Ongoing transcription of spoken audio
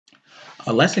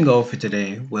Our lesson goal for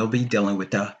today will be dealing with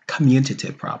the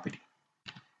commutative property,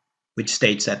 which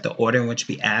states that the order in which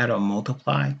we add or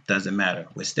multiply doesn't matter.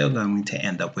 We're still going to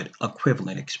end up with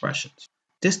equivalent expressions.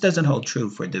 This doesn't hold true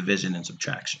for division and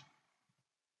subtraction.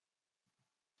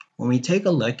 When we take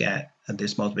a look at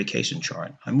this multiplication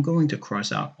chart, I'm going to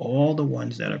cross out all the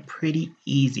ones that are pretty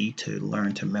easy to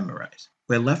learn to memorize.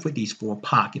 We're left with these 4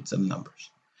 pockets of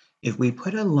numbers. If we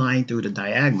put a line through the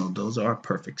diagonal, those are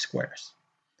perfect squares.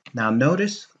 Now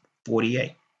notice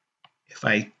 48. If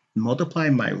I multiply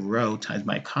my row times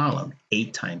my column,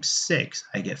 8 times 6,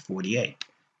 I get 48.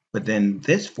 But then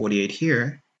this 48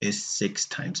 here is 6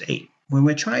 times 8. When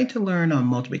we're trying to learn on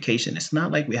multiplication, it's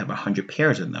not like we have 100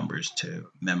 pairs of numbers to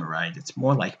memorize. It's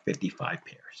more like 55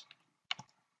 pairs.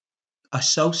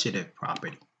 Associative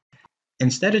property.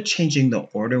 Instead of changing the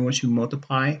order in which we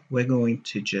multiply, we're going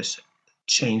to just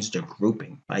change the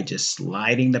grouping by just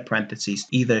sliding the parentheses,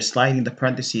 either sliding the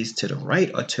parentheses to the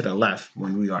right or to the left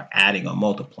when we are adding or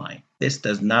multiplying. This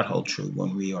does not hold true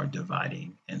when we are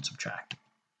dividing and subtracting.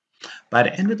 By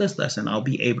the end of this lesson, I'll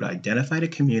be able to identify the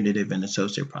commutative and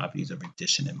associative properties of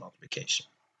addition and multiplication.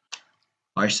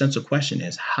 Our essential question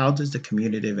is, how does the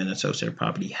commutative and associative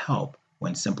property help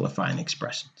when simplifying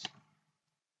expressions?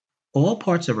 All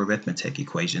parts of arithmetic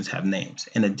equations have names.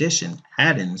 In addition,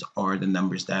 addends are the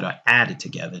numbers that are added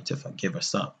together to give a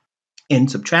sum. In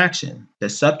subtraction, the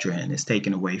subtrahend is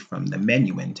taken away from the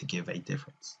minuend to give a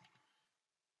difference.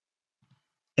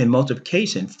 In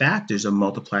multiplication, factors are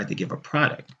multiplied to give a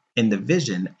product. In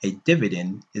division, a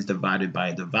dividend is divided by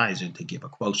a divisor to give a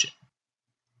quotient.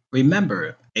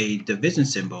 Remember, a division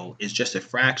symbol is just a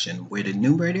fraction where the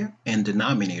numerator and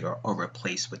denominator are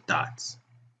replaced with dots.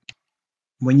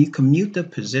 When you commute the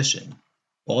position,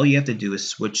 all you have to do is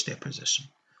switch their position.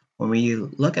 When we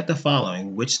look at the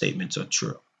following, which statements are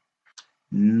true?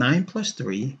 9 plus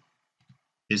 3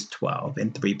 is 12,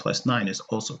 and 3 plus 9 is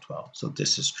also 12, so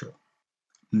this is true.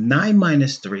 9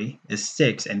 minus 3 is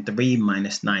 6, and 3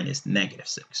 minus 9 is negative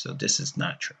 6, so this is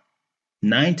not true.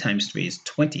 9 times 3 is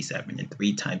 27, and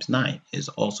 3 times 9 is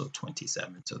also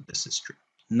 27, so this is true.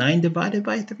 9 divided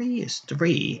by 3 is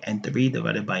 3, and 3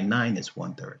 divided by 9 is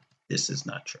 1/3. This is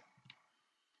not true.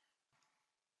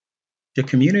 The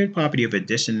commutative property of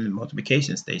addition and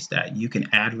multiplication states that you can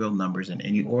add real numbers in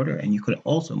any order, and you can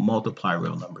also multiply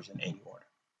real numbers in any order.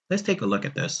 Let's take a look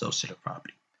at the associative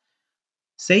property.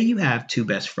 Say you have 2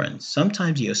 best friends.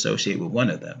 Sometimes you associate with one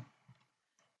of them,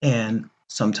 and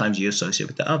sometimes you associate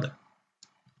with the other.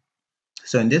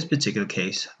 So in this particular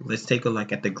case, let's take a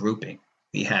look at the grouping.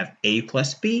 We have A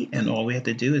plus B, and all we have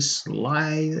to do is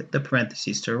slide the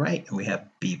parentheses to the right, and we have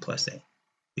B plus A.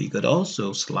 We could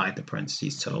also slide the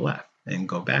parentheses to the left and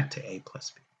go back to A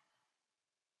plus B.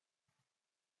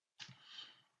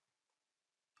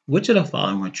 Which of the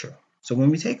following are true? So when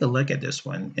we take a look at this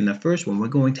one, in the first one, we're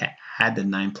going to add the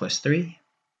 9 plus 3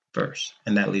 first,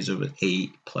 and that leaves us with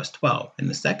 8 plus 12. In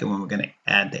the second one, we're going to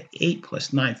add the 8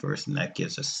 plus 9 first, and that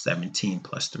gives us 17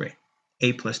 plus 3.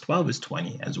 8 plus 12 is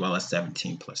 20, as well as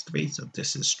 17 plus 3, so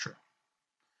this is true.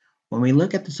 When we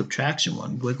look at the subtraction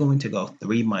one, we're going to go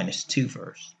 3 minus 2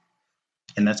 first,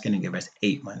 and that's going to give us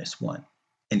 8 minus 1.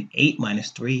 And 8 minus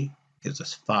 3 gives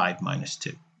us 5 minus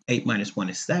 2. 8 minus 1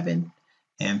 is 7,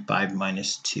 and 5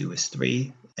 minus 2 is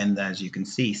 3, and as you can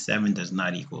see, 7 does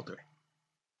not equal 3.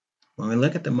 When we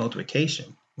look at the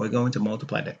multiplication, we're going to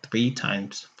multiply the 3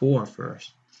 times 4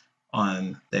 first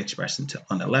on the expression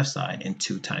on the left side, and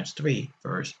 2 times 3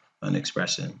 first on the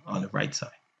expression on the right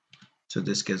side. So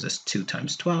this gives us 2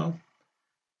 times 12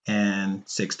 and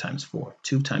 6 times 4.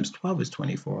 2 times 12 is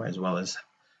 24, as well as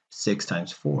 6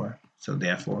 times 4, so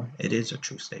therefore it is a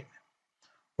true statement.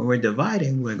 When we're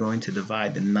dividing, we're going to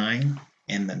divide the 9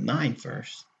 and the 9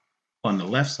 first on the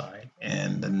left side,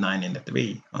 and the 9 and the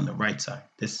 3 on the right side.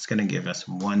 This is going to give us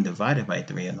 1 divided by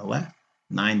 3 on the left,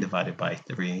 9 divided by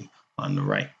 3 on the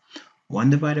right. 1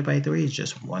 divided by 3 is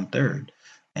just 1/3,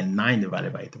 and 9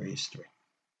 divided by 3 is 3.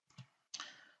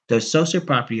 The associative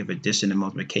property of addition and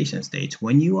multiplication states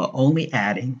when you are only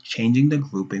adding, changing the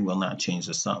grouping will not change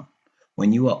the sum.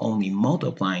 When you are only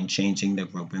multiplying, changing the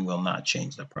grouping will not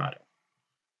change the product.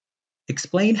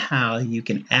 Explain how you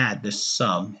can add the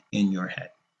sum in your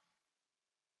head.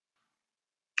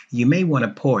 You may want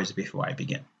to pause before I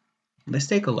begin. Let's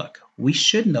take a look. We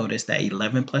should notice that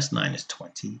 11 plus 9 is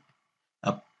 20.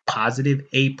 A positive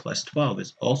 8 plus 12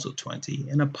 is also 20,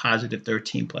 and a positive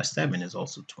 13 plus 7 is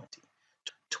also 20.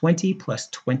 20 plus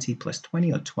 20 plus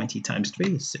 20, or 20 times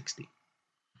 3, is 60.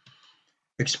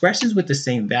 Expressions with the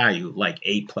same value, like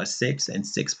 8 plus 6 and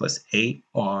 6 plus 8,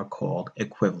 are called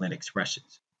equivalent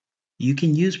expressions. You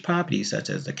can use properties such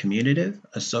as the commutative,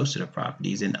 associative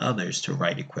properties, and others to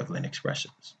write equivalent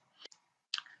expressions.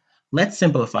 Let's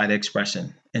simplify the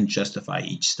expression and justify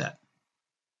each step.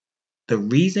 The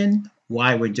reason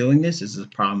why we're doing this is a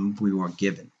problem we were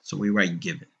given, so we write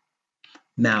given.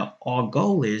 Now, our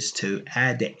goal is to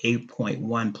add the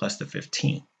 8.1 plus the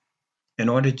 15. In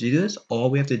order to do this,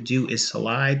 all we have to do is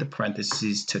slide the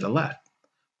parentheses to the left.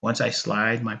 Once I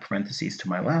slide my parentheses to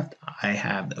my left, I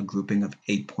have a grouping of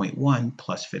 8.1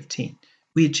 plus 15.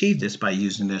 We achieve this by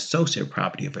using the associative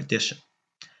property of addition.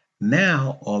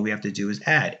 Now, all we have to do is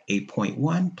add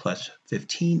 8.1 plus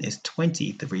 15 is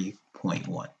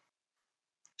 23.1.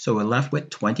 So we're left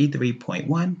with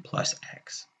 23.1 plus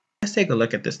x. Let's take a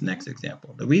look at this next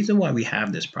example. The reason why we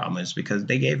have this problem is because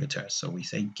they gave it to us, so we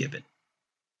say given.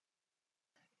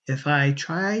 If I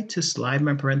try to slide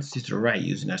my parentheses to the right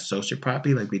using an associative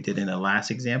property like we did in the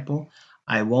last example,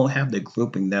 I won't have the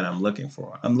grouping that I'm looking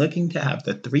for. I'm looking to have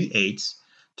the 3/8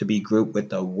 to be grouped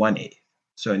with the 1/8.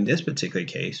 So in this particular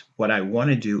case, what I want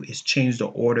to do is change the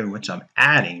order in which I'm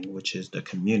adding, which is the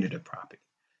commutative property.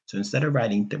 So instead of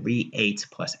writing 3/8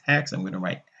 plus x, I'm going to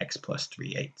write x plus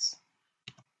 3/8.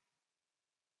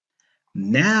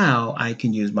 Now I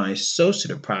can use my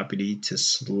associative property to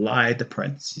slide the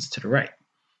parentheses to the right.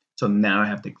 So now I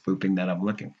have the grouping that I'm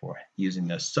looking for using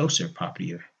the associative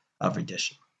property of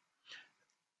addition.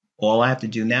 All I have to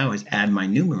do now is add my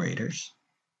numerators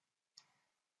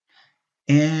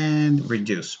and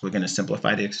reduce. We're going to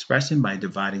simplify the expression by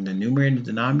dividing the numerator and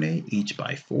denominator each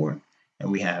by 4,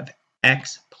 and we have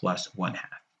x plus 1/2.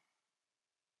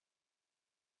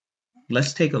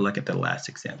 Let's take a look at the last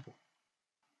example.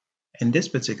 In this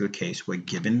particular case, we're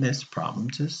given this problem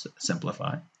to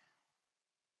simplify.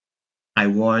 I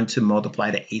want to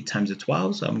multiply the 8 times the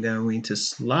 12, so I'm going to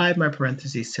slide my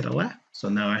parentheses to the left. So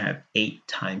now I have 8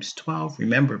 times 12.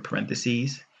 Remember,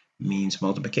 parentheses means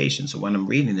multiplication. So when I'm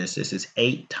reading this, this is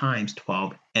 8 times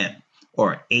 12m,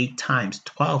 or 8 times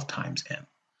 12 times m.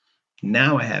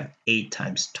 Now I have 8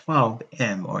 times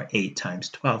 12m, or 8 times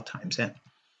 12 times m.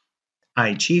 I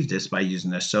achieved this by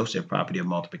using the associative property of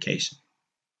multiplication.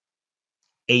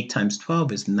 8 times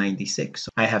 12 is 96.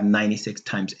 So I have 96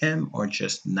 times m, or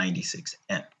just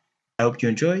 96m. I hope you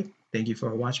enjoyed. Thank you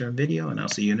for watching our video, and I'll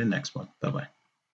see you in the next one. Bye-bye.